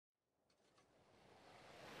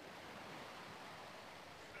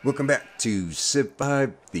Welcome back to Civ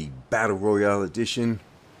 5, the Battle Royale Edition.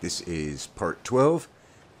 This is part 12.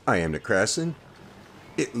 I am Necrasin.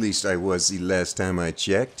 At least I was the last time I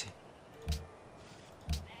checked.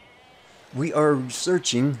 We are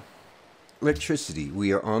researching electricity.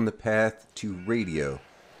 We are on the path to radio,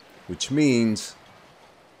 which means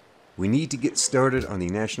we need to get started on the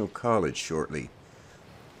National College shortly.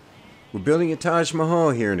 We're building a Taj Mahal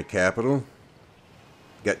here in the capital.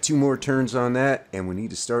 Got 2 more turns on that, and we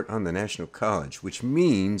need to start on the National College, which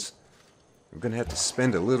means we're going to have to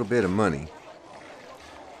spend a little bit of money.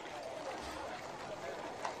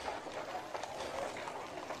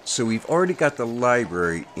 So we've already got the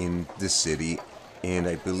library in this city, and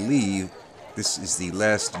I believe this is the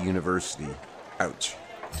last university. Ouch.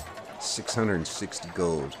 660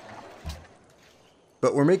 gold.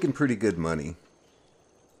 But we're making pretty good money.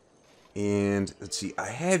 And let's see, I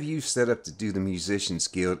have you set up to do the Musicians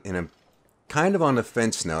Guild, and I'm kind of on the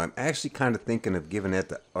fence now. I'm actually kind of thinking of giving that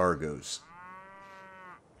to Argos.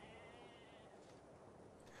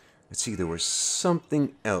 Let's see, there was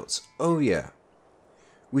something else. Oh yeah,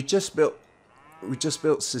 we just built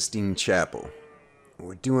Sistine Chapel.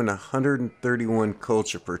 We're doing 131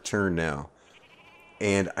 culture per turn now,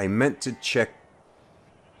 and I meant to check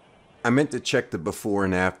the before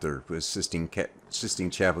and after. With Sistine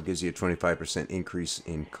Chapel gives you a 25% increase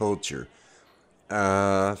in culture.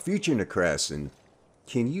 Future Necrasin,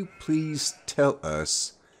 can you please tell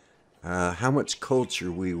us how much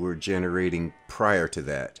culture we were generating prior to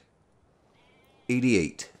that?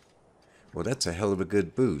 88. Well, that's a hell of a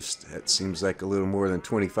good boost. That seems like a little more than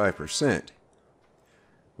 25%.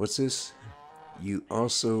 What's this? You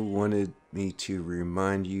also wanted me to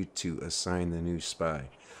remind you to assign the new spy.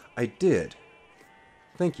 I did.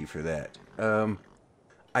 Thank you for that.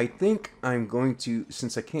 I think I'm going to,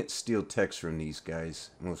 since I can't steal text from these guys,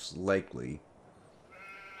 most likely,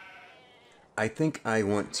 I think I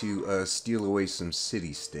want to steal away some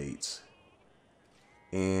city-states.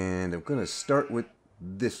 And I'm going to start with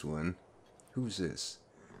this one. Who's this?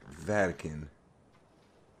 Vatican.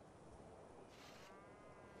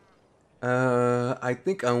 I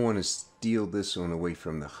think I want to steal this one away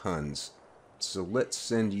from the Huns. So let's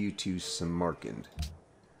send you to Samarkand.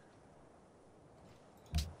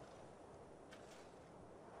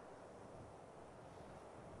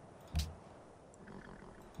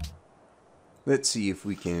 Let's see if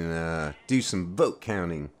we can do some vote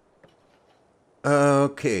counting.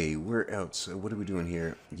 Okay, where else? What are we doing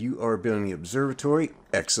here? You are building the observatory.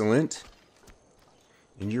 Excellent.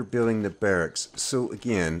 And you're building the barracks. So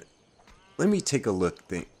again, let me take a look.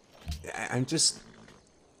 I'm just...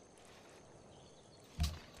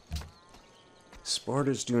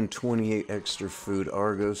 Sparta's doing 28 extra food.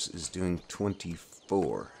 Argos is doing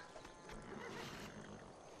 24.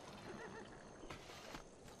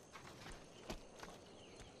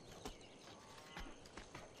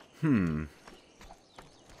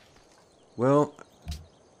 Well,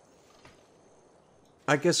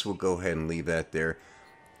 I guess we'll go ahead and leave that there.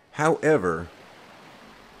 However,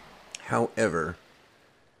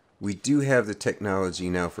 we do have the technology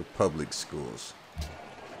now for public schools.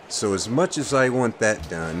 So as much as I want that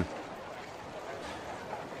done,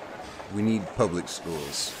 we need public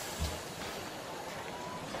schools.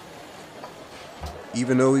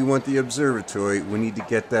 Even though we want the observatory, we need to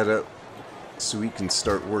get that up so we can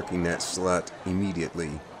start working that slot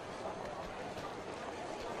immediately.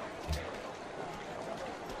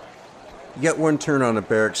 You got 1 turn on the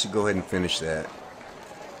barracks, so go ahead and finish that.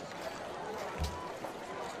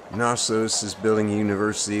 Knossos is building a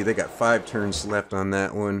university. They got 5 turns left on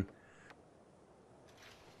that one.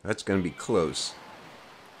 That's going to be close.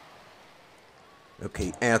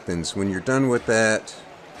 Okay, Athens, when you're done with that,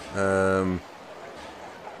 5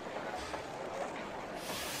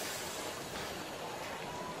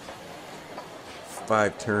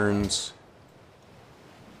 turns.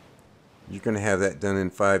 You're going to have that done in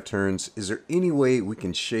 5 turns. Is there any way we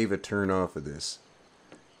can shave a turn off of this?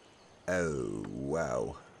 Oh,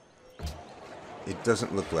 wow. It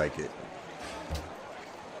doesn't look like it.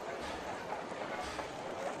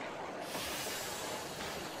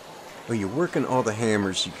 Well, you're working all the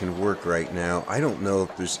hammers you can work right now. I don't know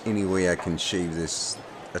if there's any way I can shave this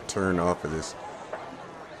a turn off of this.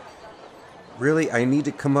 Really, I need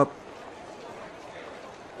to come up...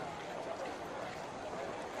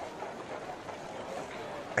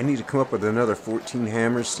 I need to come up with another 14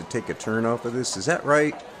 hammers to take a turn off of this. Is that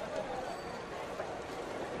right?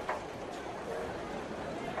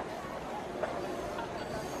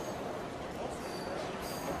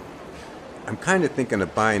 I'm kind of thinking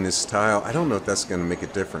of buying this tile. I don't know if that's going to make a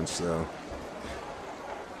difference, though.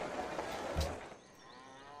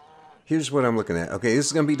 here's what I'm looking at. Okay, this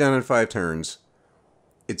is going to be done in 5 turns.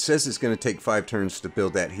 It says it's going to take 5 turns to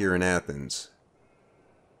build that here in Athens.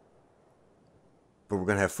 But we're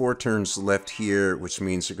going to have 4 turns left here, which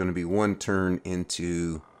means there's going to be 1 turn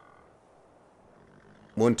into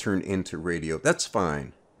radio. That's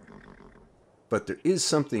fine. But there is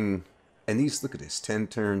something, and these, look at this, 10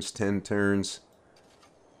 turns, 10 turns.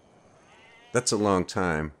 That's a long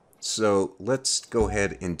time. So let's go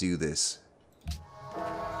ahead and do this.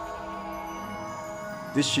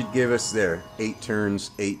 This should give us there 8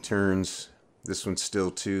 turns, 8 turns. This one's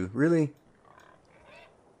still 2. Really?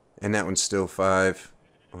 And that one's still 5.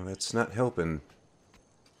 Well, that's not helping.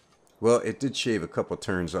 Well, it did shave a couple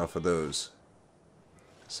turns off of those.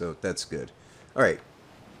 So that's good. Alright.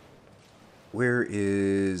 Where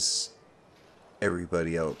is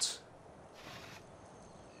everybody else?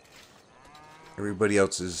 Everybody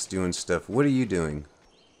else is doing stuff. What are you doing?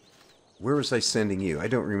 Where was I sending you? I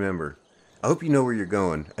don't remember. I hope you know where you're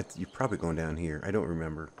going. You're probably going down here. I don't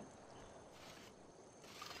remember.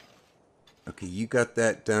 Okay, you got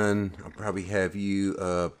that done. I'll probably have you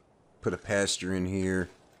put a pasture in here.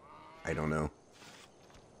 I don't know.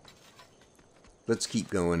 Let's keep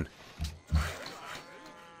going.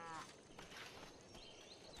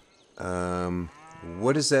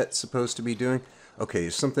 What is that supposed to be doing? Okay,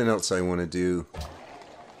 there's something else I want to do.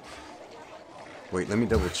 Wait, let me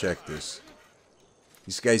double check this.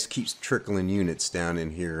 These guys keep trickling units down in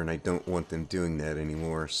here, and I don't want them doing that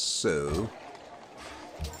anymore, so...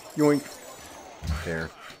 Yoink! There.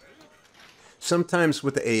 Sometimes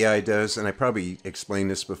what the AI does, and I probably explained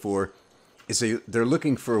this before, is they're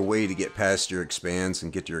looking for a way to get past your expands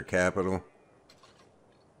and get to your capital.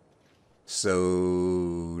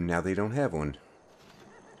 So now they don't have one.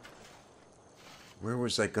 Where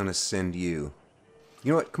was I going to send you?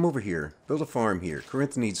 You know what? Come over here. Build a farm here.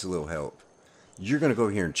 Corinth needs a little help. You're going to go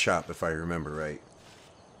here and chop, if I remember right.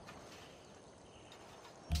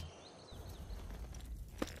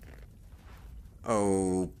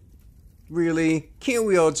 Oh, really? Can't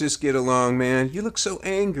we all just get along, man? You look so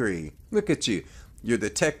angry. Look at you. You're the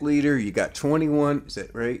tech leader. You got 21, is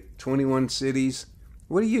that right? 21 cities.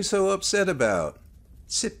 What are you so upset about?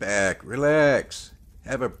 Sit back, relax,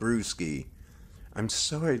 have a brewski. I'm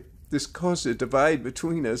sorry this caused a divide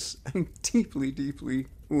between us. I'm deeply, deeply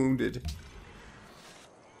wounded.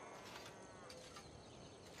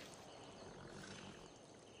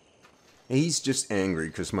 He's just angry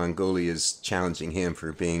because Mongolia is challenging him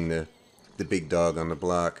for being the big dog on the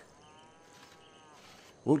block.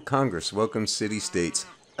 World Congress welcomes city-states.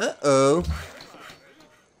 Uh-oh.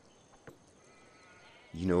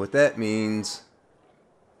 You know what that means.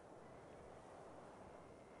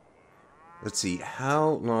 Let's see,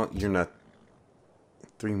 how long... You're not...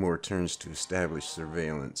 3 more turns to establish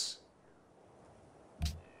surveillance.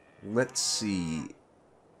 Let's see...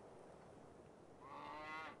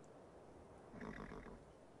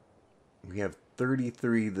 We have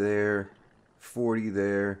 33 there, 40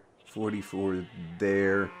 there, 44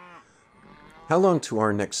 there. How long to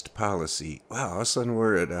our next policy? Wow, all of a sudden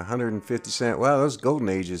we're at 150 cent. Wow, those golden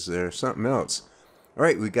ages there, something else. All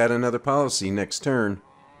right, we got another policy next turn.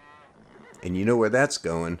 And you know where that's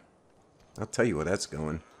going. I'll tell you where that's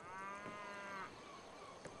going.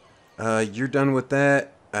 You're done with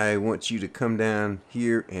that. I want you to come down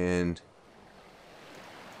here and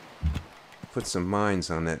put some mines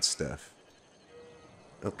on that stuff.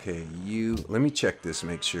 Okay, let me check this,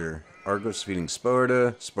 make sure. Argos feeding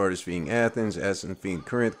Sparta, Sparta's feeding Athens, Athens feeding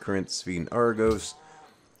Corinth, Corinth's feeding Argos.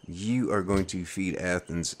 You are going to feed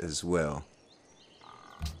Athens as well.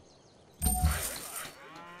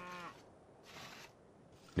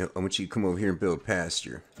 No, I want you to come over here and build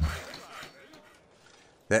pasture.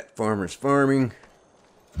 That farmer's farming.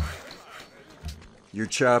 You're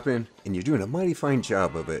chopping, and you're doing a mighty fine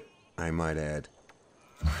job of it, I might add.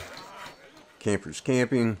 Campers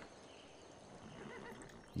camping.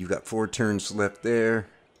 You've got 4 turns left there.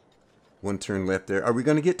 1 turn left there. Are we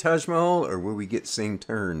going to get Taj Mahal, or will we get Sing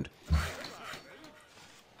turned?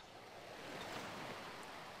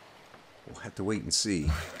 We'll have to wait and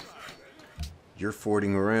see. You're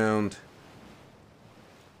fording around.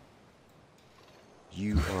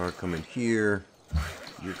 You are coming here.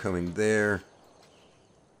 You're coming there.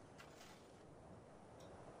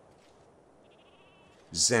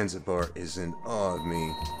 Zanzibar is in awe of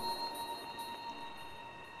me.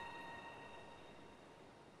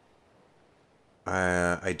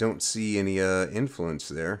 I don't see any influence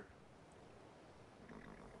there.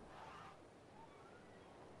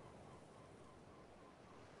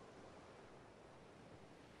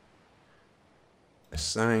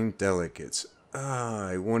 Assign delegates.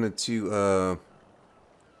 I wanted to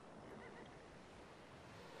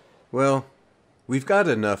Well, we've got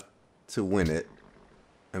enough to win it.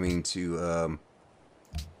 I mean, to,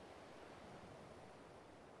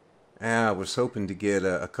 I was hoping to get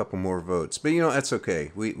a couple more votes. But, you know, that's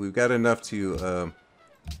okay. We've got enough to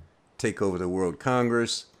take over the World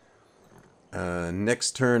Congress.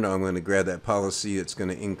 Next turn, I'm going to grab that policy that's going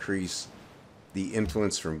to increase the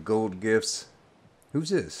influence from gold gifts. Who's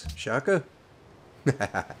this? Shaka?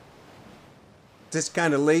 It's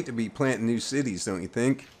kind of late to be planting new cities, don't you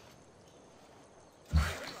think?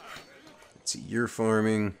 Let's see, you're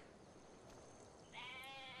farming.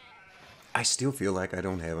 I still feel like I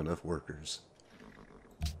don't have enough workers.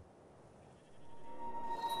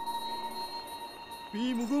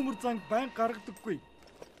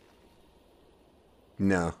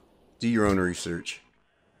 No. Do your own research.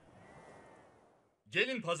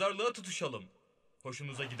 Gelin pazarlığa tutuşalım.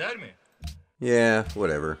 Hoşunuza gider mi? Yeah,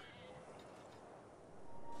 whatever.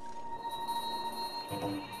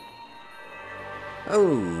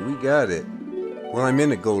 Oh, we got it. Well, I'm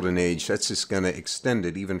in a golden age. That's just going to extend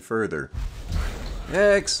it even further.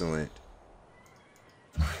 Excellent.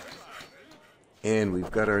 And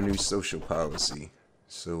we've got our new social policy.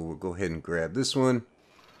 So we'll go ahead and grab this one.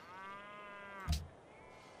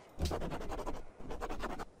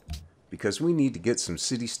 Because we need to get some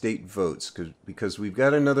city-state votes. Because we've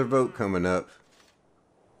got another vote coming up.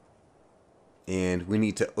 And we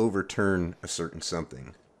need to overturn a certain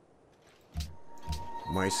something.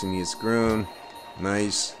 Mycenaeus grown.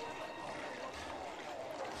 Nice.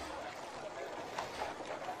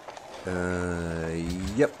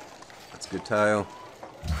 Yep. That's a good tile.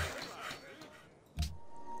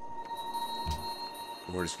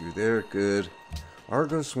 Water screw there. Good.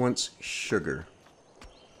 Argos wants sugar.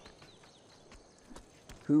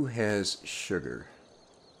 Who has sugar?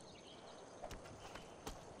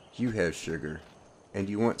 You have sugar. And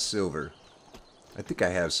you want silver. I think I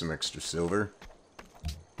have some extra silver.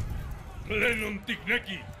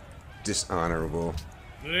 Dishonorable.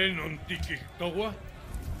 You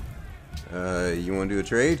want to do a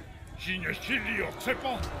trade?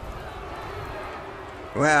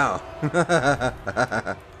 Wow.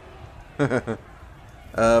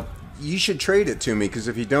 You should trade it to me, because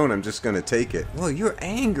if you don't, I'm just going to take it. Well, you're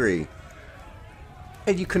angry.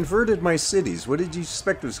 Hey, you converted my cities. What did you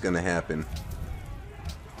expect was going to happen?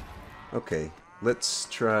 Okay, let's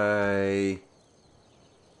try...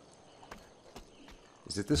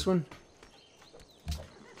 Is it this one?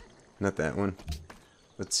 Not that one.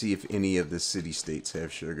 Let's see if any of the city-states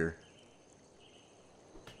have sugar.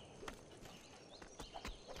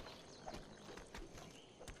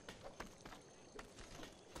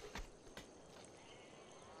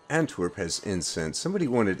 Antwerp has incense. Somebody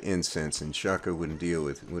wanted incense, and Shaka wouldn't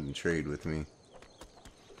trade with me.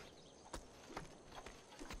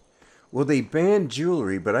 Well, they banned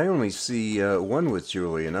jewelry, but I only see one with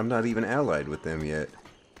jewelry, and I'm not even allied with them yet.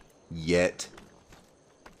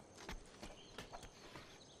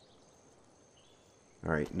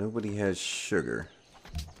 Alright, nobody has sugar.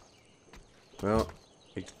 Well,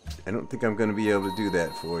 I don't think I'm going to be able to do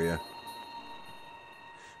that for you.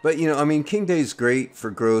 But, you know, I mean, King Day's great for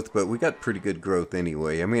growth, but we got pretty good growth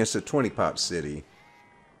anyway. I mean, it's a 20-pop city.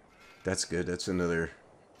 That's good. That's another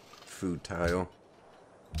food tile.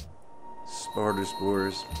 Sparta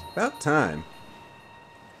spores. About time.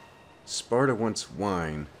 Sparta wants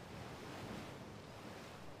wine.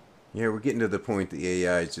 Yeah, we're getting to the point the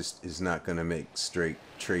AI just is not going to make straight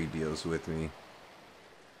trade deals with me.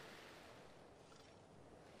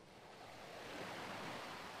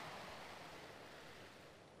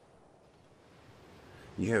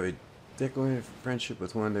 You have a declarative friendship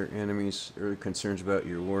with one of their enemies. Early concerns about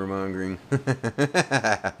your warmongering. You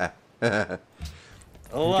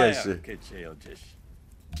guys are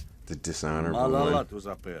the dishonorable one.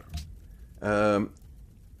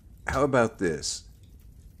 How about this?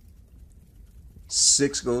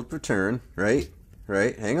 6 gold per turn, right?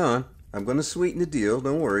 Right, hang on. I'm going to sweeten the deal,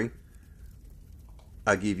 don't worry.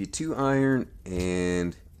 I'll give you 2 iron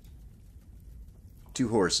and 2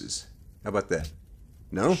 horses. How about that?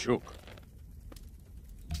 No? Shuk.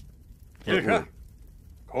 No.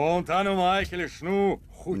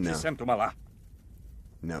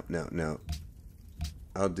 No.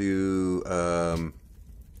 I'll do,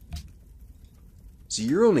 so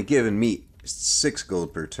you're only giving me 6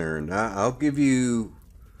 gold per turn. I'll give you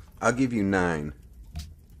 9.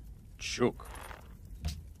 Shuk.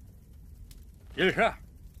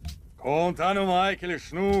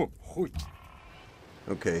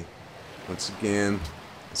 Okay. Once again,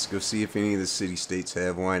 let's go see if any of the city-states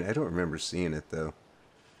have wine. I don't remember seeing it, though.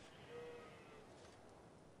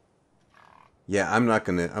 Yeah, I'm not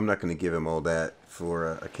gonna give him all that for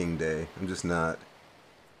a King Day. I'm just not.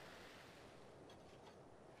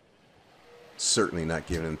 Certainly not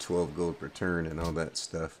giving him 12 gold per turn and all that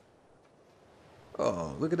stuff.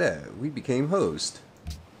 Oh, look at that. We became host.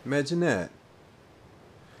 Imagine that.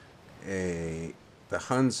 Hey, the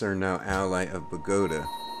Huns are now ally of Bogota.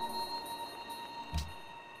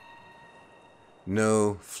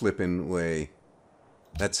 No flippin' way.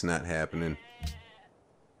 That's not happening.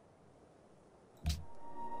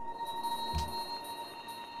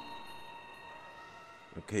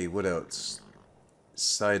 Okay, what else?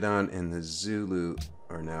 Sidon and the Zulu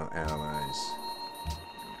are now allies.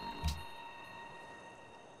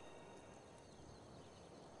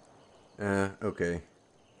 Okay.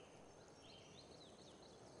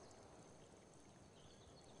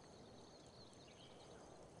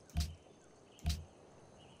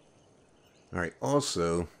 Alright,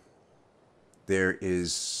 also, there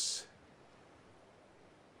is...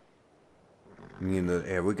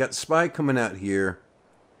 yeah, we got Spy coming out here.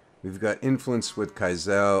 We've got influence with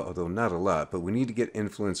Kaisal, although not a lot, but we need to get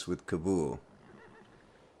influence with Kabul.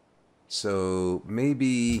 So,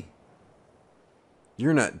 maybe...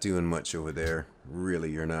 You're not doing much over there.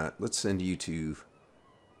 Really, you're not. Let's send you to...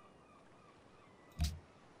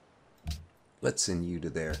 Let's send you to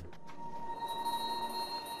there.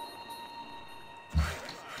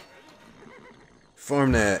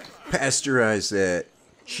 Farm that. Pasteurize that.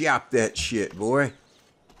 Chop that shit, boy.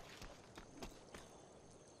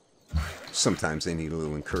 Sometimes they need a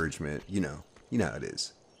little encouragement. You know how it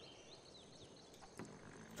is.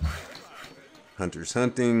 Hunters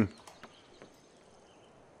hunting.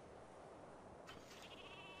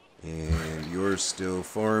 And you're still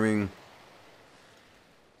farming.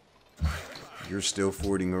 You're still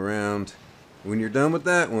forting around. When you're done with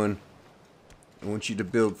that one, I want you to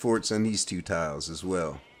build forts on these 2 tiles as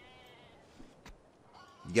well.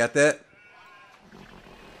 You got that?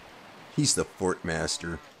 He's the fort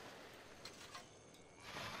master.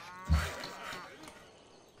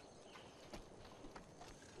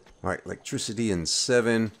 Alright, electricity in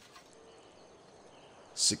 7.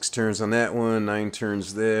 6 turns on that one, 9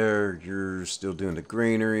 turns there. You're still doing the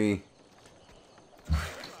granary.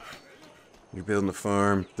 You're building the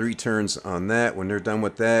farm. 3 turns on that. When they're done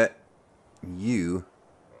with that, you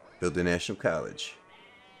build the National College.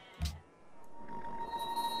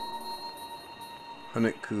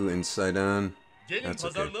 Hanetku and Sidon. Gelin That's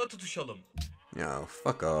okay. pazarlığa tutuşalım. No,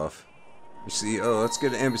 fuck off. You see, oh, let's go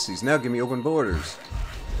to embassies. Now give me open borders.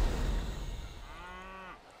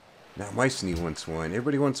 Now Mycenae wants wine.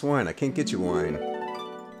 Everybody wants wine. I can't get you wine.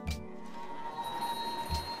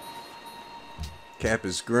 Cap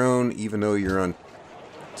has grown, even though you're on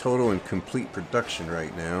total and complete production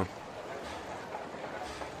right now.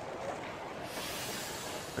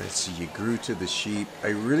 Let's see, you grew to the sheep. I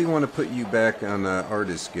really want to put you back on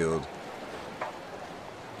Artist Guild.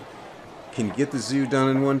 Can you get the zoo done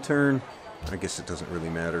in 1 turn? I guess it doesn't really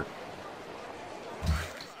matter.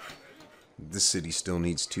 This city still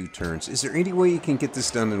needs 2 turns. Is there any way you can get this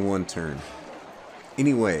done in 1 turn?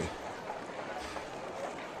 Any way?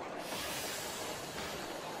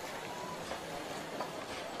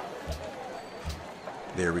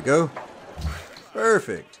 There we go.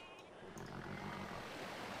 Perfect.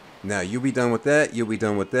 Now, you'll be done with that. You'll be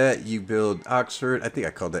done with that. You build Oxford. I think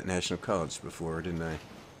I called that National College before, didn't I?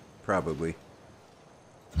 Probably.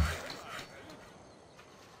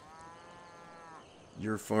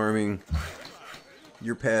 You're farming.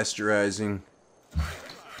 You're pasteurizing.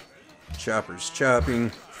 Choppers chopping.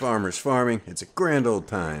 Farmers farming. It's a grand old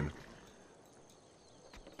time.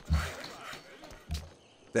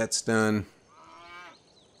 That's done.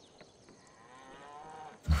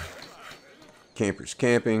 Campers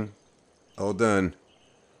camping. All done.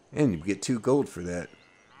 And you get 2 gold for that.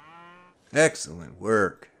 Excellent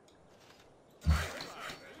work.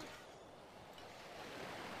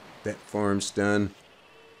 That farm's done.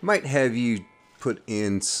 Might have you put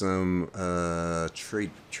in some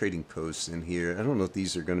trading posts in here. I don't know if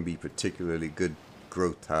these are going to be particularly good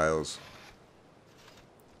growth tiles.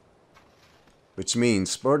 Which means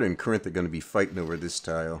Sparta and Corinth are going to be fighting over this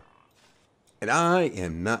tile. And I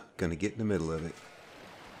am not going to get in the middle of it.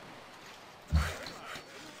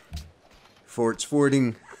 Forts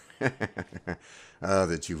forting. Ah,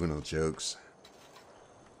 the juvenile jokes.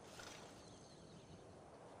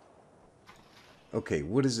 Okay,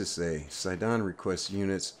 what does this say? Sidon requests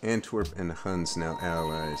units. Antwerp and Huns now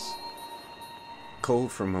allies. Coal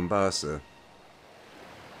from Mombasa.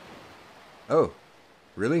 Oh,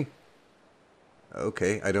 really?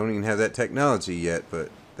 Okay, I don't even have that technology yet,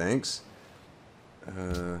 but thanks.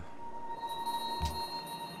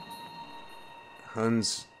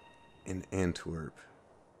 Huns in Antwerp.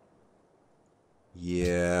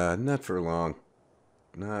 Yeah, not for long.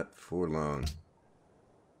 Not for long.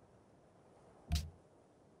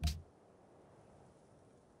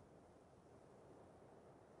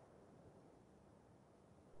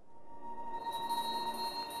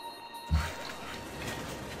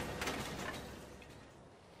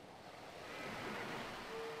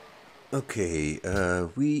 Okay,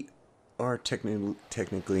 we are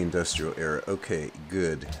technically industrial era. Okay,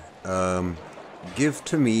 good. Give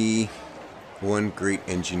to me one great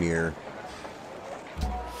engineer.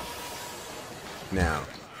 Now,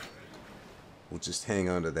 we'll just hang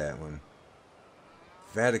on to that one.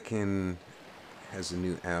 Vatican has a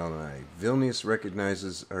new ally. Vilnius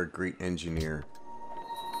recognizes our great engineer.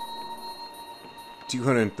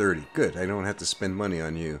 230. Good, I don't have to spend money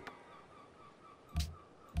on you.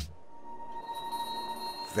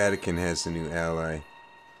 Vatican has a new ally.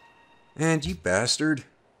 And you bastard.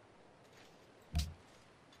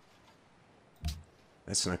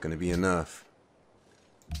 That's not going to be enough.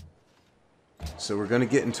 So we're going to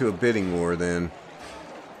get into a bidding war then.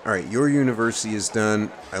 Alright, your university is done.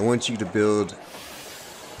 I want you to build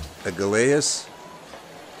a Galeas.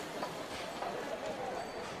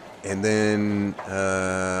 And then,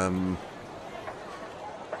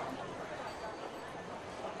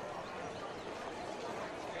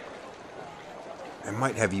 I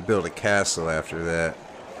might have you build a castle after that.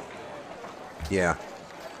 Yeah.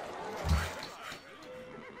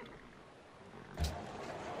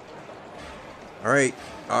 Alright,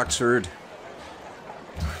 Oxford.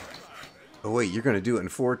 Oh wait, you're going to do it in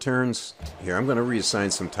 4 turns? Here, I'm going to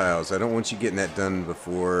reassign some tiles. I don't want you getting that done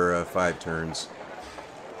before 5 turns.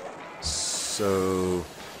 So,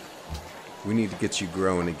 we need to get you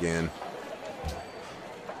growing again.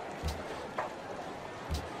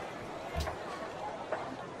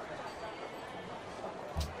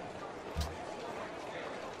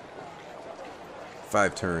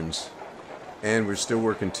 Five turns. And we're still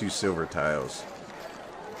working 2 silver tiles.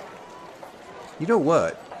 You know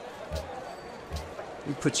what?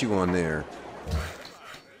 We put you on there.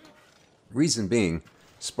 Reason being,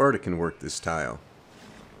 Sparta can work this tile.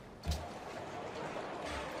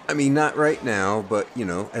 I mean, not right now, but, you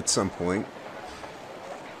know, at some point.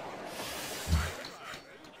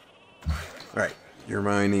 Alright, you're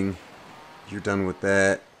mining. You're done with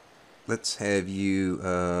that. Let's have you,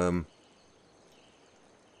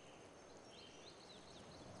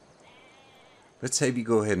 let's have you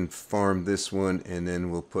go ahead and farm this one, and then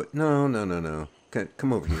we'll put... No.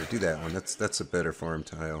 Come over here. Do that one. That's a better farm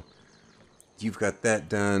tile. You've got that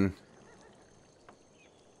done.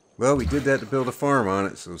 Well, we did that to build a farm on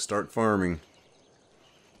it, so start farming.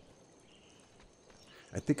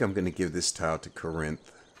 I think I'm going to give this tile to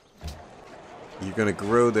Corinth. You're going to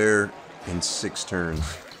grow there in 6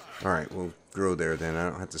 turns. Alright, we'll grow there then. I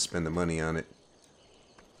don't have to spend the money on it.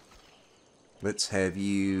 Let's have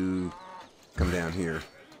you come down here.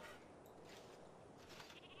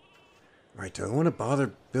 Alright, do I want to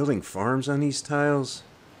bother building farms on these tiles?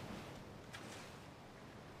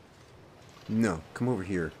 No, come over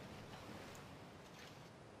here.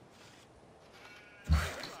 That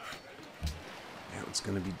one's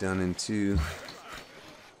going to be done in 2.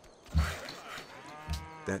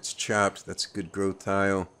 That's chopped. That's a good growth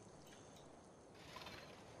tile.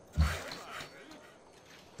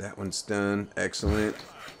 That one's done. Excellent.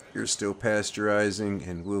 You're still pasteurizing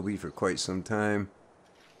and will be for quite some time.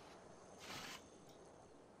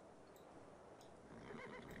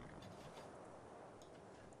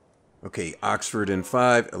 Okay, Oxford in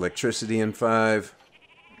 5, electricity in 5.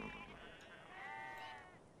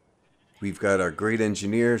 We've got our great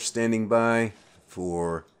engineer standing by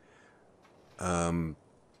for Eiffel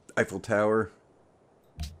Tower.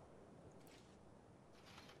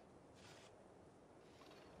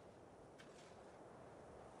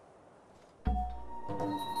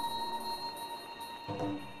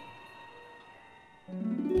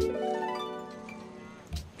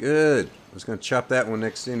 Good. I was going to chop that one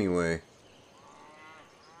next anyway.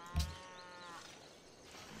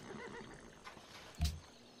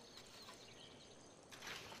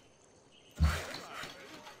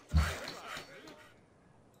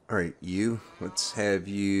 Alright, you. Let's have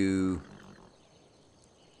you...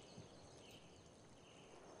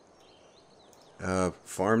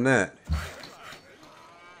 farm that.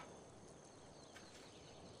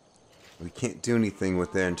 We can't do anything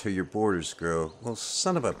with that until your borders grow. Well,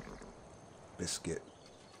 son of a biscuit.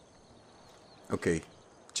 Okay,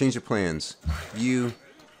 change of plans. You,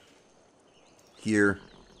 here,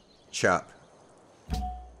 chop.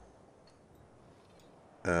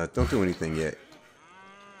 Don't do anything yet.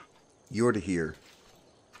 You're to here.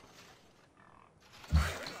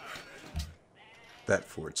 That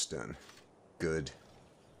fort's done. Good.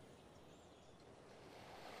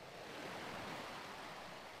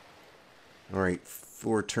 Alright,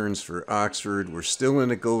 4 turns for Oxford. We're still in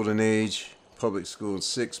the golden age. Public school in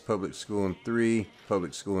 6, public school in 3,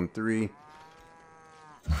 public school in 3.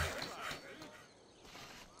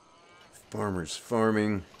 Farmers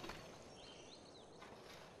farming.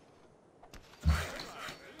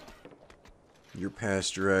 You're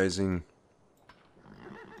pasteurizing.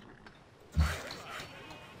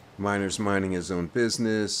 Miner's minding his own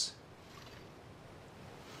business.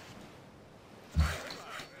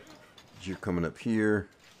 You're coming up here.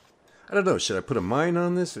 I don't know, should I put a mine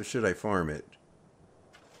on this or should I farm it?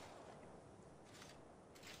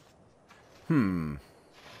 You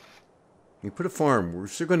put a farm, we're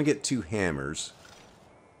still going to get 2 hammers.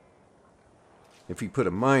 If we put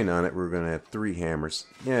a mine on it, we're going to have 3 hammers.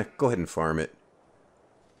 Yeah, go ahead and farm it.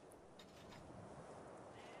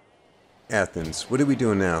 Athens, what are we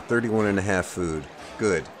doing now? 31.5 food.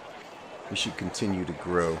 Good. We should continue to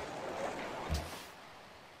grow.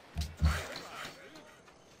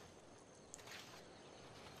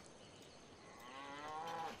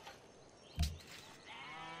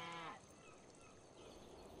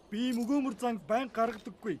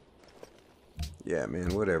 Yeah,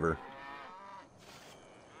 man, whatever.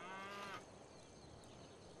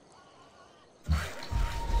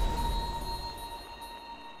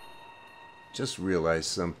 Just realized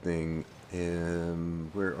something.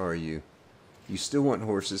 Where are you? You still want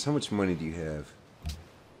horses? How much money do you have?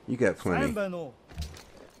 You got plenty.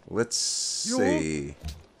 Let's see.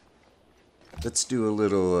 Let's do a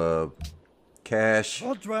little cash.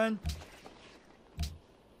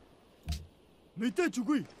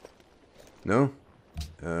 No?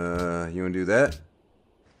 You wanna do that?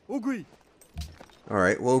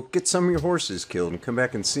 Alright, well, get some of your horses killed and come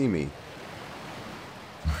back and see me.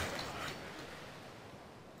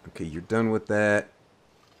 Okay, you're done with that.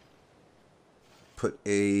 Put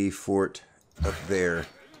a fort up there.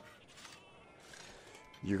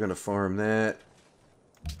 You're gonna farm that.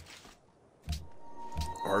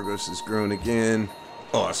 Argos has grown again.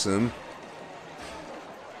 Awesome.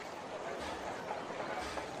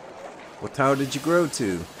 What tower did you grow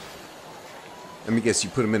to? Let me guess,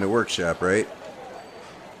 you put them in a workshop, right?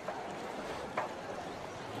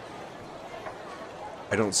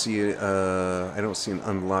 I don't see an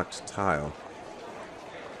unlocked tile.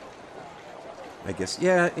 I guess,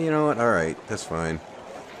 yeah, you know what? All right, that's fine.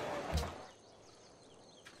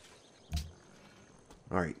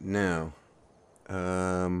 All right, now,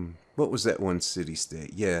 what was that one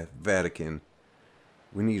city-state? Yeah, Vatican.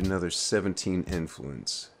 We need another 17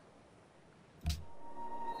 influence.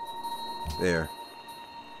 There.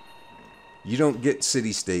 You don't get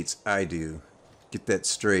city-states, I do. Get that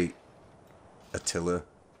straight, Attila.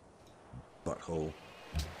 Butthole.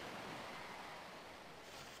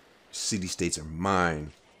 City-states are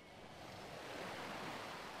mine.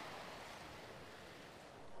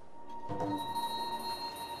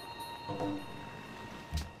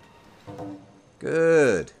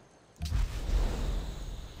 Good.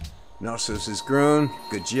 Narsos has grown.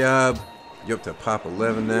 Good job. You're up to pop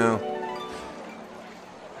 11 now.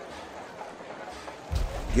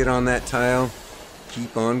 Get on that tile.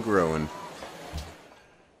 Keep on growing.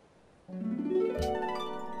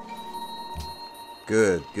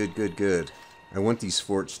 Good, good, good, good. I want these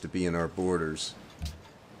forts to be in our borders.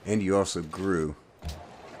 And you also grew.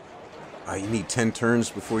 You need 10 turns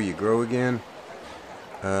before you grow again?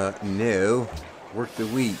 No. Work the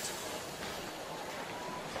wheat.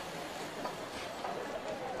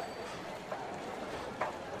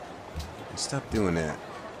 Stop doing that.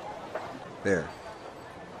 There.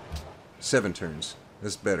 7 turns.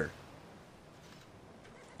 That's better.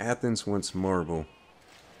 Athens wants marble.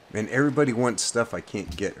 Man, everybody wants stuff I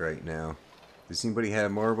can't get right now. Does anybody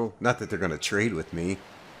have marble? Not that they're going to trade with me.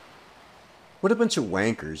 What a bunch of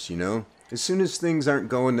wankers, you know? As soon as things aren't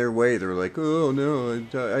going their way, they're like, oh no,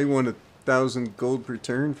 I want 1,000 gold per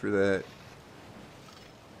turn for that.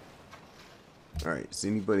 Alright, does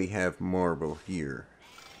anybody have marble here?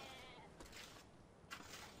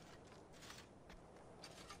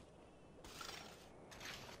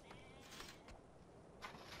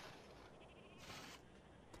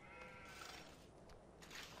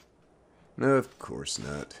 No, of course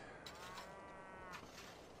not.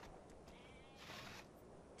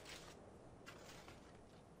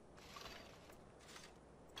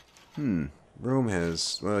 Rome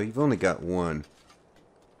has... Well, you've only got 1.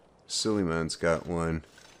 Suleiman's got 1.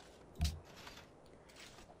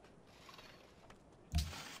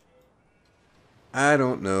 I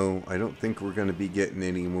don't know. I don't think we're going to be getting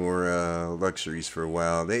any more luxuries for a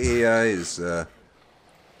while. The AI is,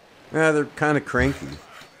 they're kind of cranky.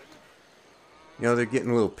 You know, they're getting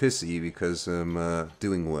a little pissy because I'm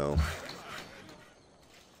doing well.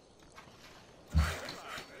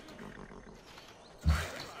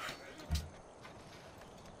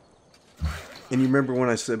 And you remember when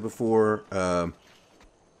I said before,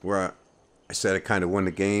 where I said I kind of won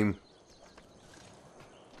the game?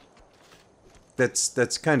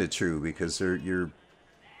 That's kind of true because you're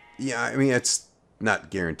yeah, I mean it's not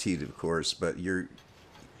guaranteed of course, but you're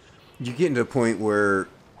getting to a point where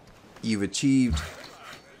you've achieved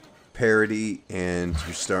parity and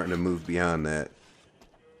you're starting to move beyond that.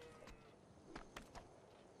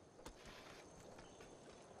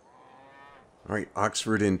 Alright,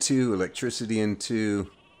 Oxford in 2, electricity in 2,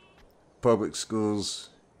 public schools,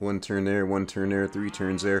 1 turn there, 1 turn there, 3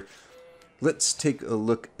 turns there. Let's take a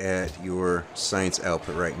look at your science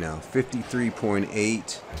output right now.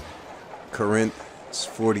 53.8. Corinth is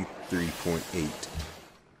 43.8.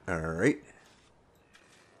 Alright.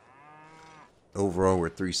 Overall, we're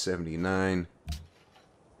 379.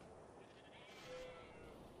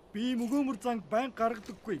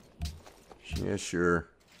 Yeah, sure.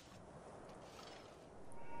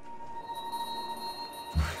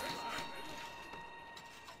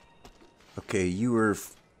 Okay, you were...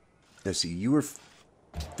 Let's see, you were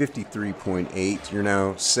 53.8. You're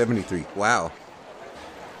now 73. Wow.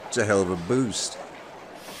 It's a hell of a boost.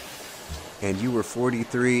 And you were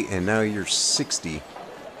 43, and now you're 60.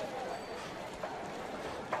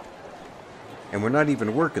 And we're not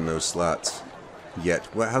even working those slots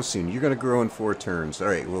yet. Well, how soon? You're going to grow in 4 turns.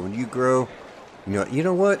 Alright, well, when you grow... You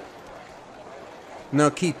know what? No,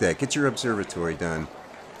 keep that. Get your observatory done.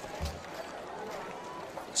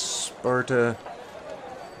 Sparta...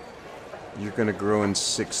 You're going to grow in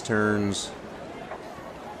 6 turns.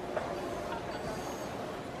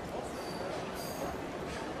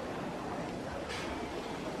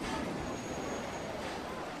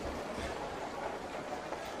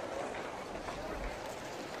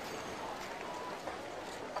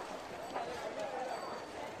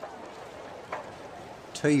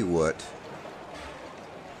 Tell you what.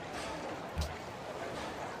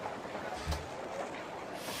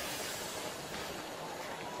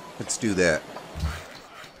 Let's do that.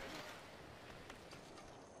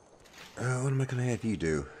 What am I going to have you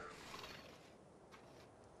do?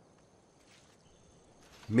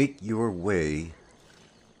 Make your way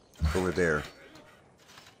over there.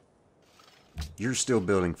 You're still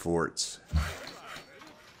building forts.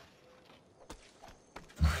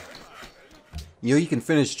 You know, you can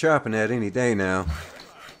finish chopping that any day now.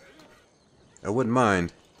 I wouldn't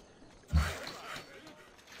mind.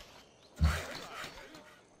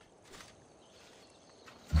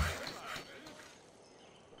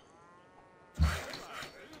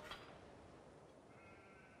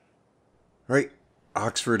 Right,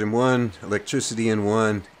 Oxford in 1, electricity in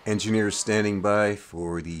 1, engineers standing by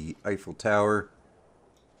for the Eiffel Tower.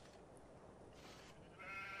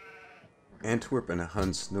 Antwerp and the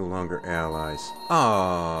Huns no longer allies.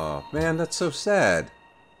 Aw, man, that's so sad.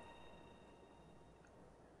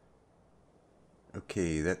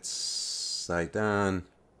 Okay, that's Sidon,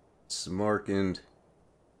 Samarkand,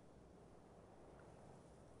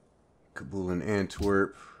 Kabul and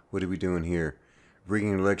Antwerp. What are we doing here?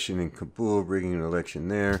 Rigging an election in Kabul, rigging an election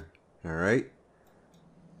there. Alright.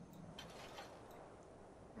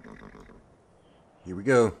 Here we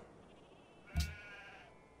go.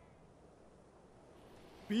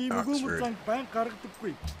 Oxford.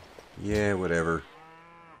 Yeah, whatever.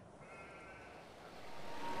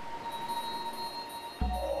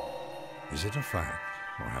 Is it a fact,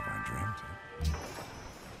 or have I dreamt it?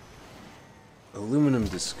 Aluminum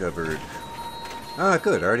discovered. Ah,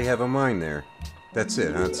 good. I already have a mine there. That's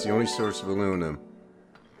it, huh? It's the only source of aluminum.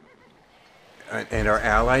 And our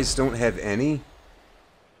allies don't have any?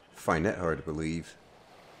 Find that hard to believe.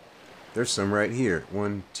 There's some right here.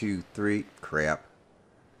 1, 2, 3. Crap.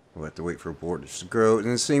 We'll have to wait for borders to grow. And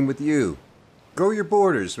the same with you. Grow your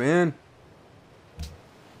borders, man.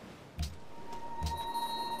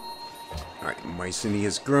 Alright, Mycenae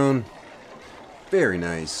has grown. Very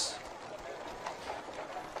nice.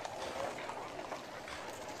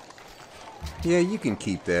 Yeah, you can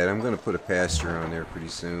keep that. I'm going to put a pasture on there pretty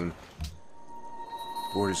soon.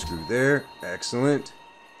 Border screw there. Excellent.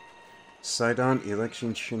 Sidon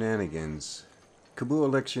election shenanigans. Kabul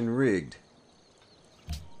election rigged.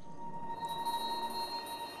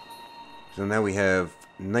 So now we have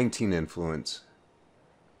 19 influence.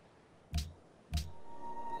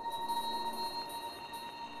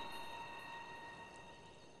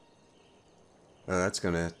 Oh, that's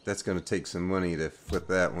gonna take some money to flip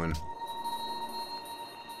that one.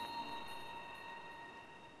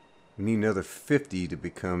 We need another 50 to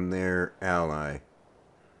become their ally.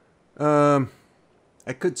 I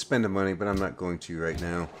could spend the money, but I'm not going to right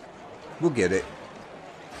now. We'll get it.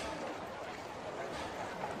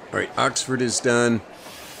 Alright, Oxford is done.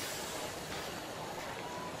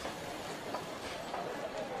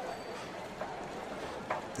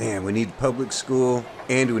 Damn, we need public school,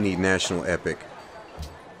 and we need national epic.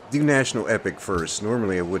 Do national epic first.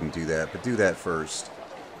 Normally I wouldn't do that, but do that first.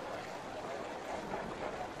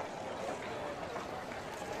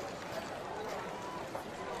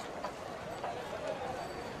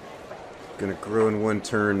 Gonna grow in one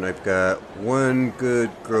turn. I've got 1 good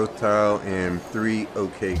growth tile and 3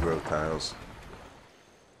 okay growth tiles.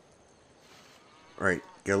 Alright,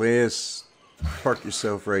 Galeas, park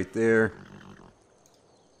yourself right there.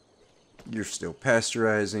 You're still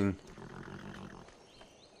pasteurizing.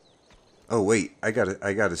 Oh wait, I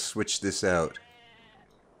gotta switch this out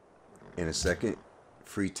in a second.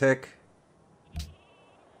 Free tech.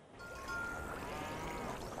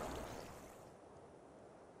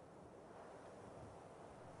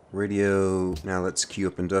 Radio. Now let's queue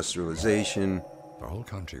up industrialization. The whole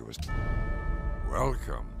country was...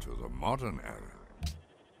 Welcome to the modern era.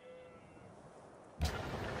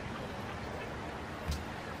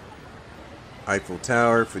 Eiffel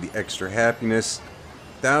Tower for the extra happiness.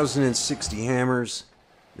 1,060 hammers.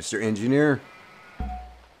 Mr. Engineer.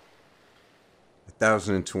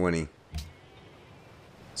 1,020.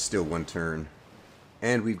 Still 1 turn.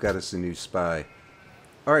 And we've got us a new spy.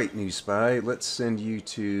 Alright, new spy. Let's send you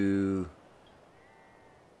to...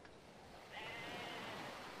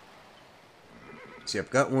 See,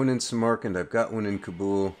 I've got one in Samarkand. I've got one in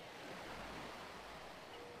Kabul.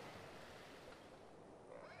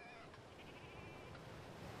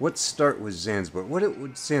 Let's start with Zanzibar. What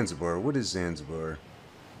is Zanzibar?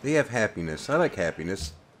 They have happiness. I like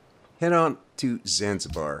happiness. Head on to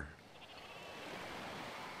Zanzibar.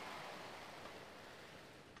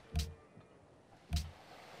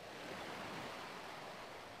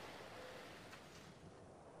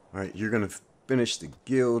 Alright, you're going to finish the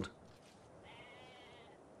guild.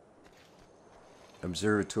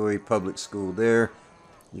 Observatory, public school there.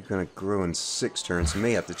 You're going to grow in 6 turns. You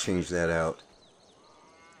may have to change that out.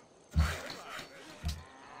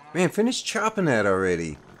 Man, finish chopping that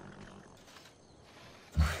already.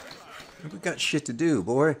 We got shit to do,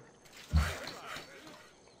 boy. I'm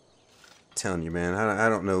telling you, man, I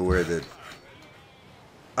don't know where the...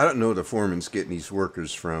 I don't know where the foreman's getting these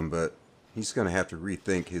workers from, but he's going to have to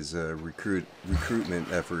rethink his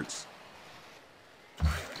recruitment efforts.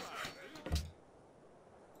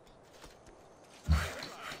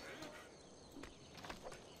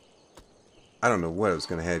 I don't know what I was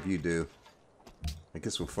going to have you do. I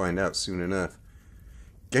guess we'll find out soon enough.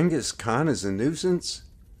 Genghis Khan is a nuisance?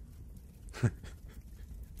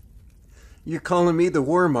 You're calling me the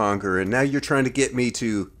warmonger, and now you're trying to get me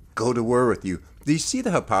to go to war with you. Do you see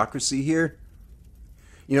the hypocrisy here?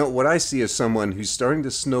 You know, what I see is someone who's starting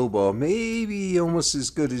to snowball, maybe almost as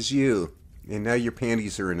good as you, and now your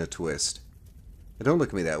panties are in a twist. And don't look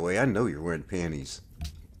at me that way. I know you're wearing panties.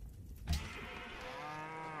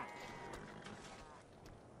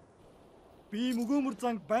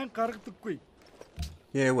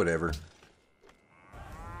 Yeah, whatever.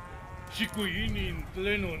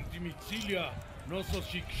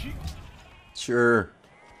 Sure.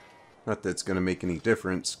 Not that it's going to make any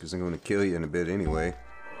difference, because I'm going to kill you in a bit anyway.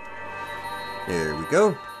 There we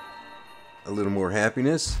go. A little more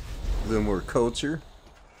happiness. A little more culture.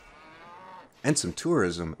 And some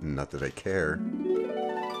tourism. Not that I care.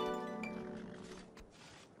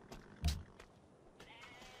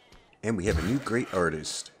 And we have a new great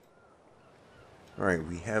artist. Alright,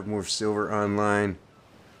 we have more silver online.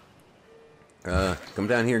 Come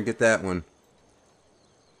down here and get that one.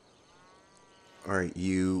 Alright,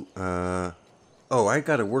 you, oh, I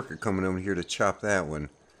got a worker coming over here to chop that one.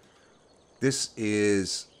 This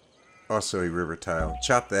is also a river tile.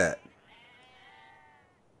 Chop that.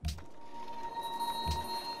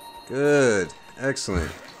 Good.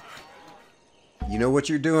 Excellent. You know what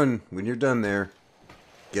you're doing when you're done there.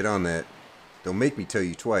 Get on that. Don't make me tell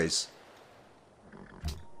you twice.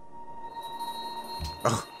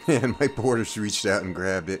 Oh, man, my borders reached out and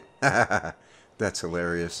grabbed it. That's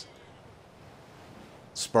hilarious.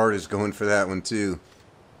 Sparta's going for that one, too.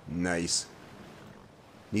 Nice.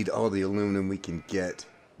 Need all the aluminum we can get.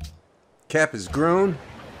 Cap is grown.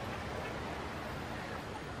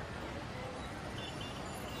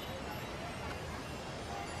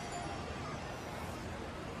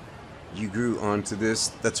 you grew onto this.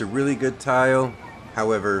 That's a really good tile.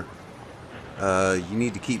 However, you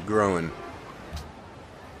need to keep growing.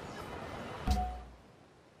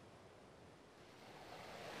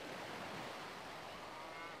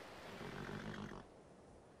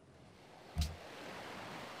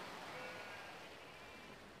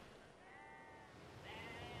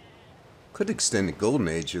 Could extend the Golden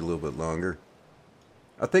Age a little bit longer.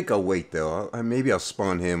 I think I'll wait though. Maybe I'll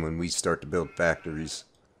spawn him when we start to build factories.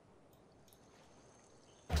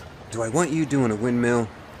 Do I want you doing a windmill?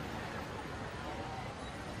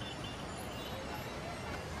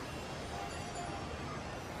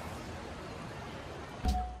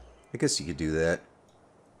 I guess you could do that.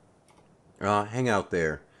 Hang out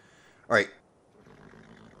there. Alright.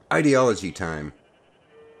 Ideology time.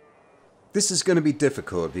 This is going to be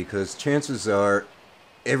difficult because chances are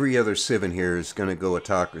every other civ in here is going to go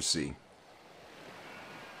autocracy.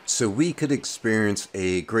 So we could experience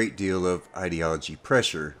a great deal of ideology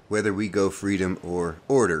pressure, whether we go freedom or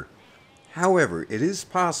order. However, it is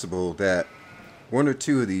possible that one or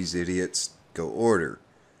two of these idiots go order.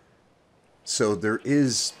 So there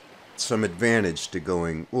is some advantage to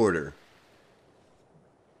going order.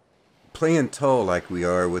 Playing tall like we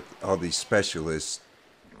are with all these specialists,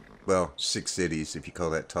 well, 6 cities if you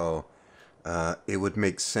call that tall, it would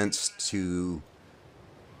make sense to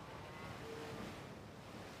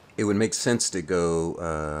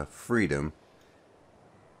go freedom.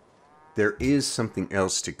 There is something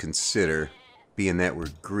else to consider, being that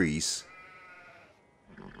we're Greece.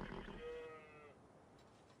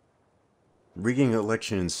 Rigging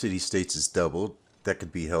election in city-states is doubled. That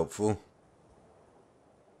could be helpful.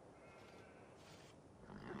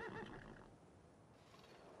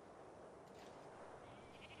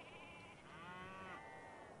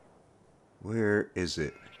 Where is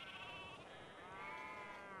it?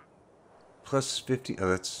 Plus 50. Oh,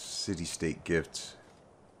 that's city-state gifts.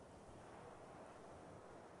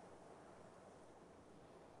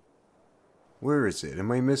 Where is it?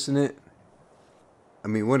 Am I missing it? I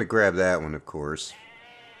mean, want to grab that one, of course.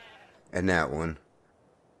 And that one.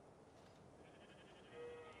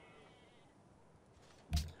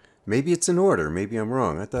 Maybe it's in order. Maybe I'm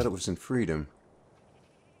wrong. I thought it was in freedom.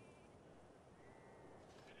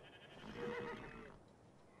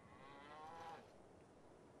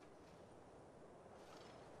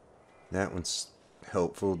 That one's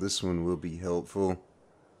helpful. This one will be helpful.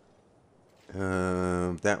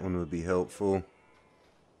 That one would be helpful.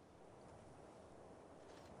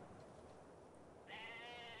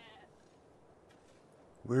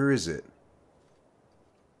 Where is it?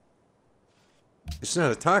 It's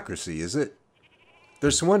not autocracy, is it?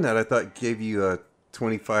 There's one that I thought gave you a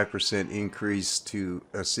 25% increase to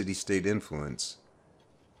a city-state influence.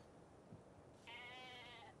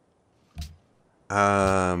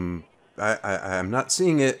 I'm not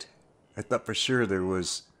seeing it. I thought for sure there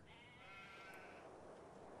was...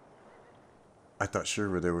 I thought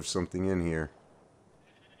sure there was something in here.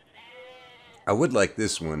 I would like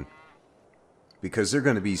this one, because they're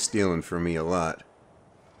going to be stealing from me a lot.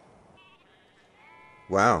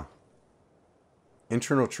 Wow.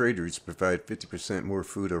 Internal trade routes provide 50% more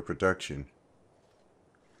food or production.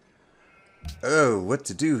 Oh, what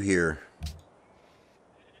to do here?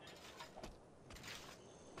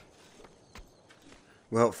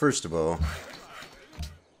 Well, first of all,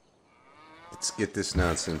 let's get this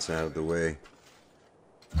nonsense out of the way.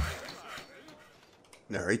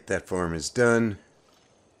 Alright, that farm is done.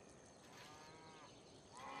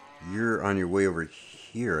 You're on your way over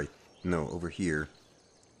here. No, over here.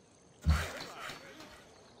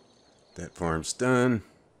 That farm's done.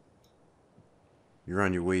 You're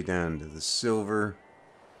on your way down to the silver.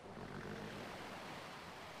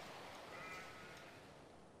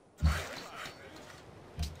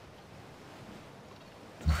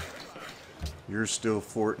 You're still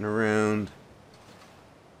forting around.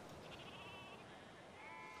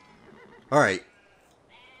 Alright.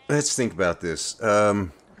 Let's think about this.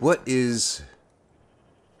 What is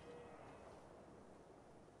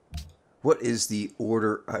the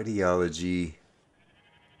order ideology?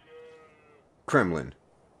 Kremlin.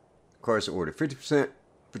 Requires an order. 50%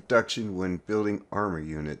 production when building armor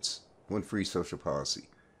units. One free social policy.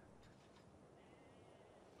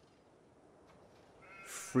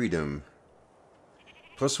 Freedom.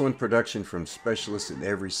 +1 production from specialists in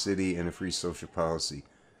every city and a free social policy.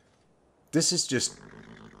 This is just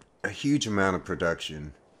a huge amount of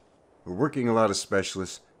production. We're working a lot of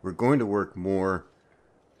specialists. We're going to work more.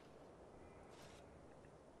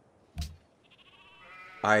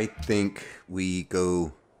 I think we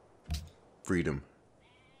go freedom.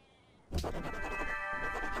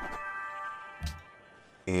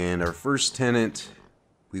 And our first tenant,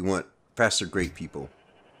 we want faster great people.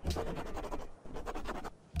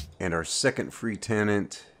 And our second free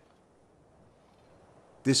tenant,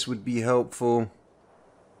 this would be helpful.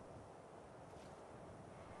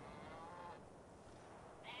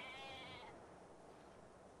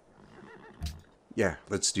 Yeah,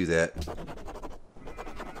 let's do that.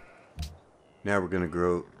 Now we're going to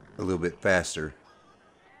grow a little bit faster.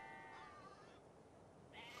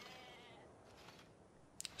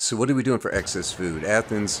 So what are we doing for excess food?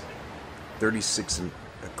 Athens, 36 and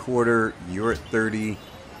a quarter. You're at 30.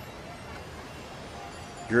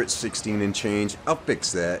 You're at 16 and change. I'll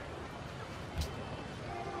fix that.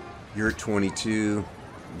 You're at 22.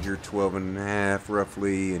 You're 12 and a half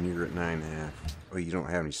roughly, and you're at 9 and a half. Oh, you don't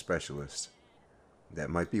have any specialists. That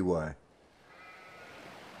might be why.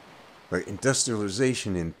 Right,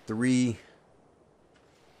 industrialization in 3.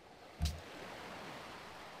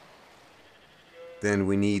 Then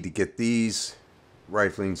we need to get these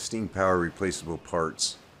rifling steam power replaceable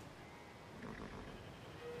parts.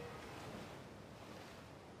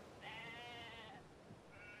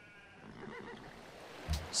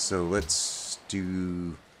 So let's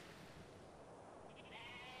do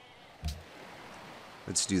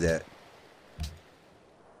that.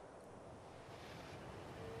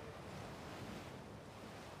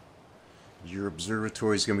 Your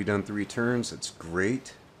observatory is going to be done 3 turns. That's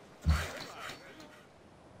great.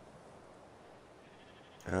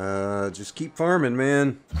 Just keep farming,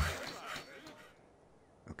 man.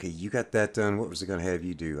 Okay, you got that done. What was it going to have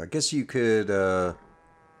you do? I guess you could,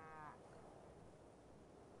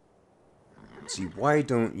 see, why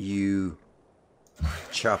don't you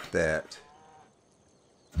chop that?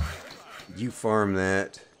 You farm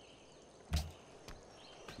that.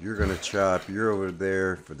 You're going to chop. You're over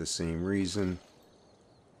there for the same reason.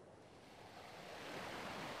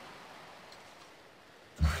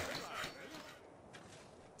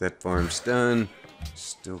 That farm's done.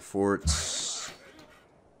 Still forts.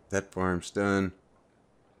 That farm's done.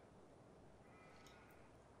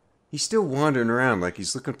 He's still wandering around like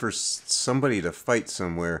he's looking for somebody to fight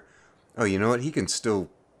somewhere. Oh, you know what? He can still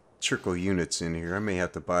trickle units in here. I may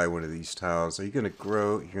have to buy one of these tiles. Are you going to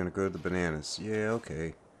grow? You're going to go to the bananas. Yeah,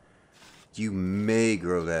 okay. You may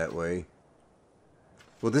grow that way.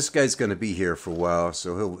 Well, this guy's going to be here for a while,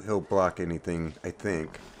 so he'll block anything, I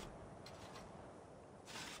think.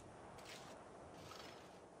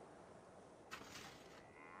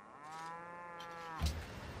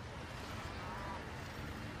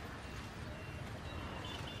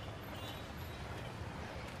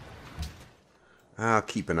 I'll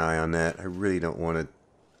keep an eye on that. I really don't want to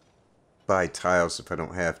buy tiles if I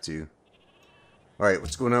don't have to. Alright,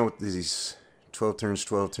 what's going on with these 12 turns,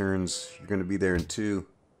 12 turns? You're going to be there in 2.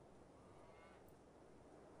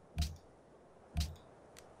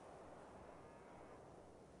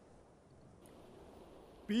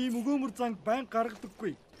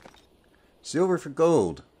 Silver for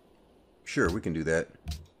gold. Sure, we can do that.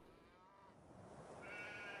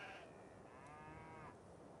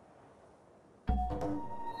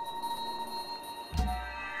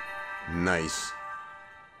 Nice.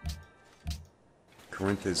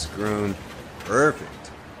 Corinth has grown. Perfect.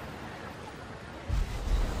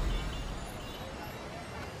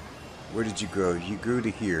 Where did you grow? You grew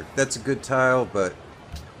to here. That's a good tile, but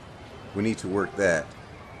we need to work that.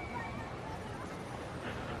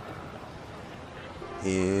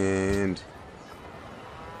 And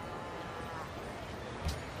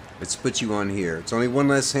let's put you on here. It's only 1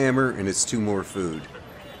 less hammer, and it's 2 more food.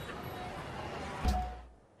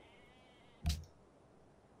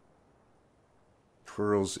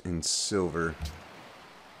 Pearls and silver.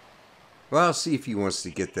 Well, I'll see if he wants to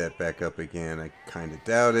get that back up again. I kind of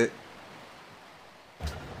doubt it.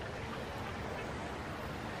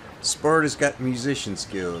 Sparta's got Musicians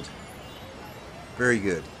Guild. Very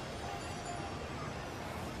good.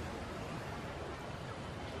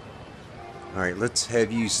 Alright, let's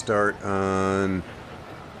have you start on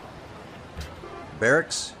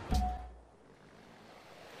barracks.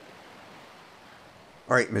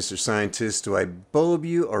 Alright, Mr. Scientist, do I bulb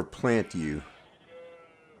you or plant you?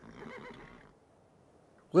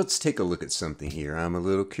 Let's take a look at something here. I'm a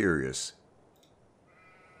little curious.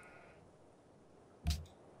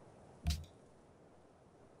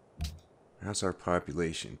 How's our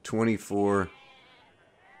population? 24.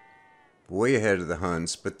 Way ahead of the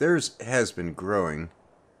Huns, but theirs has been growing.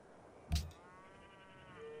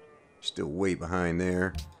 Still way behind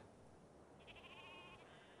there.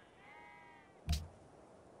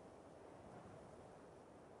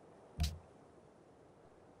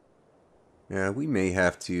 Yeah, we may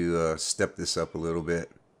have to step this up a little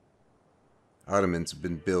bit. Ottomans have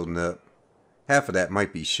been building up. Half of that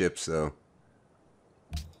might be ships, though.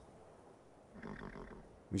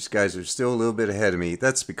 These guys are still a little bit ahead of me.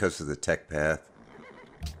 That's because of the tech path.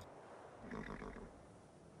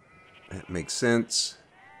 That makes sense.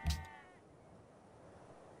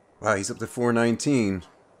 Wow, he's up to 419.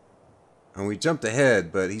 And we jumped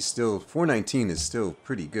ahead, but he's still... 419 is still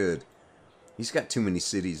pretty good. He's got too many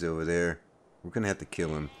cities over there. We're going to have to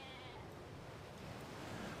kill him.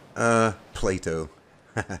 Plato.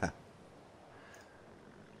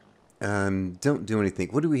 Don't do anything.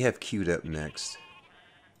 What do we have queued up next?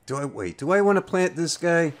 Do I want to plant this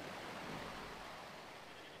guy?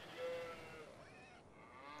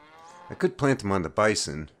 I could plant him on the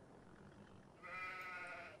bison.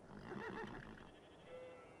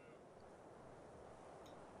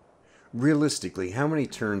 Realistically, how many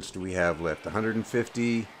turns do we have left?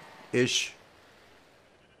 150-ish?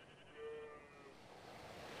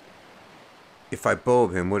 If I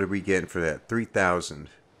bulb him, what are we getting for that? 3,000.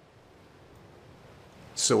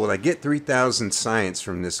 So will I get 3,000 science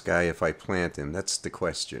from this guy if I plant him? That's the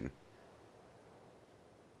question.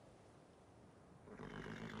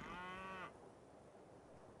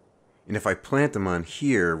 And if I plant them on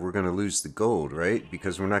here, we're going to lose the gold, right?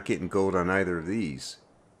 Because we're not getting gold on either of these.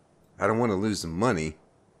 I don't want to lose the money.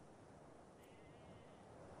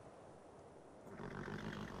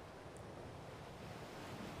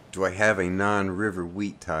 Do I have a non-river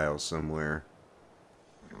wheat tile somewhere?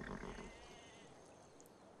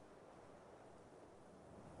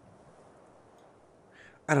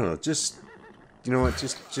 I don't know, just... You know what,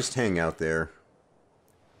 just hang out there.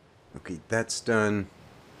 Okay, that's done.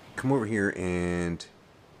 Come over here and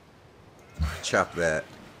chop that.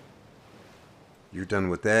 You're done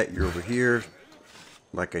with that. You're over here.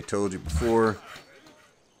 Like I told you before.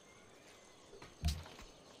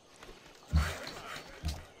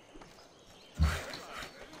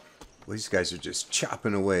 Well, these guys are just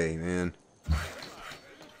chopping away, man.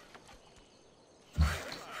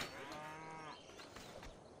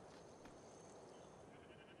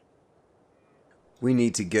 We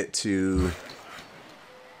need to get to...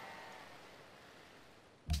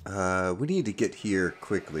 we need to get here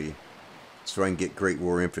quickly so I can get Great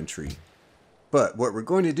War Infantry. But what we're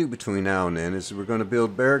going to do between now and then is we're going to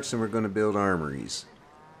build barracks and we're going to build armories.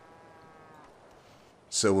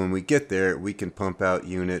 So when we get there, we can pump out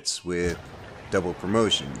units with double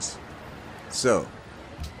promotions. So,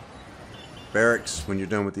 barracks when you're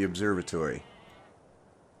done with the observatory.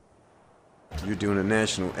 You're doing a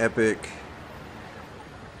national epic.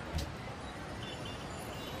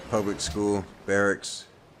 Public school, barracks.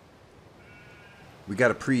 We got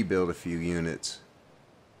to pre-build a few units.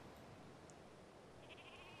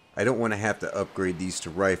 I don't want to have to upgrade these to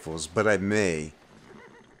rifles, but I may.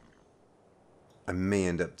 I may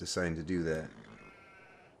end up deciding to do that.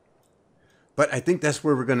 But I think that's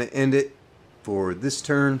where we're going to end it for this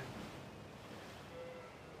turn.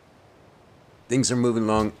 Things are moving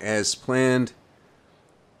along as planned.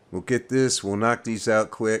 We'll get this. We'll knock these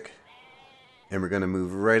out quick. And we're going to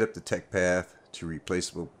move right up the tech path to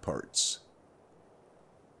replaceable parts.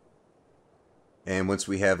 And once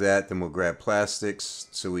we have that, then we'll grab plastics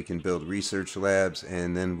so we can build research labs,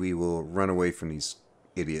 and then we will run away from these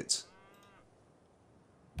idiots.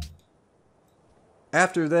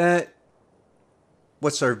 After that,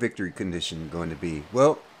 what's our victory condition going to be?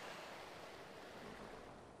 Well,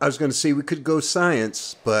 I was going to say we could go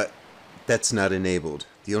science, but that's not enabled.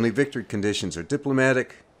 The only victory conditions are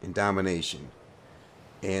diplomatic and domination.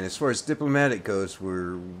 And as far as diplomatic goes,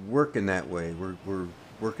 we're working that way. We're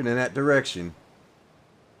working in that direction.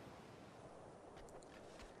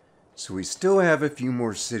 So we still have a few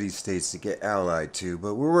more city-states to get allied to,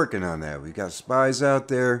 but we're working on that. We've got spies out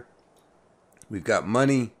there. We've got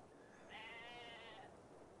money.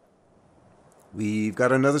 We've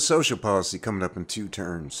got another social policy coming up in 2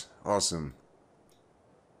 turns. Awesome.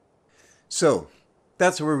 So,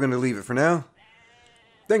 that's where we're going to leave it for now.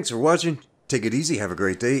 Thanks for watching. Take it easy. Have a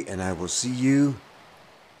great day. And I will see you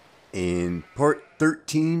in part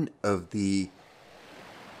 13 of the...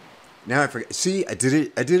 Now I forget. See, I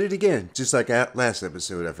did it again. Just like last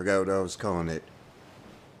episode. I forgot what I was calling it.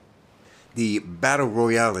 The Battle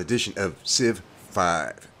Royale Edition of Civ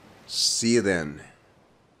 5. See you then.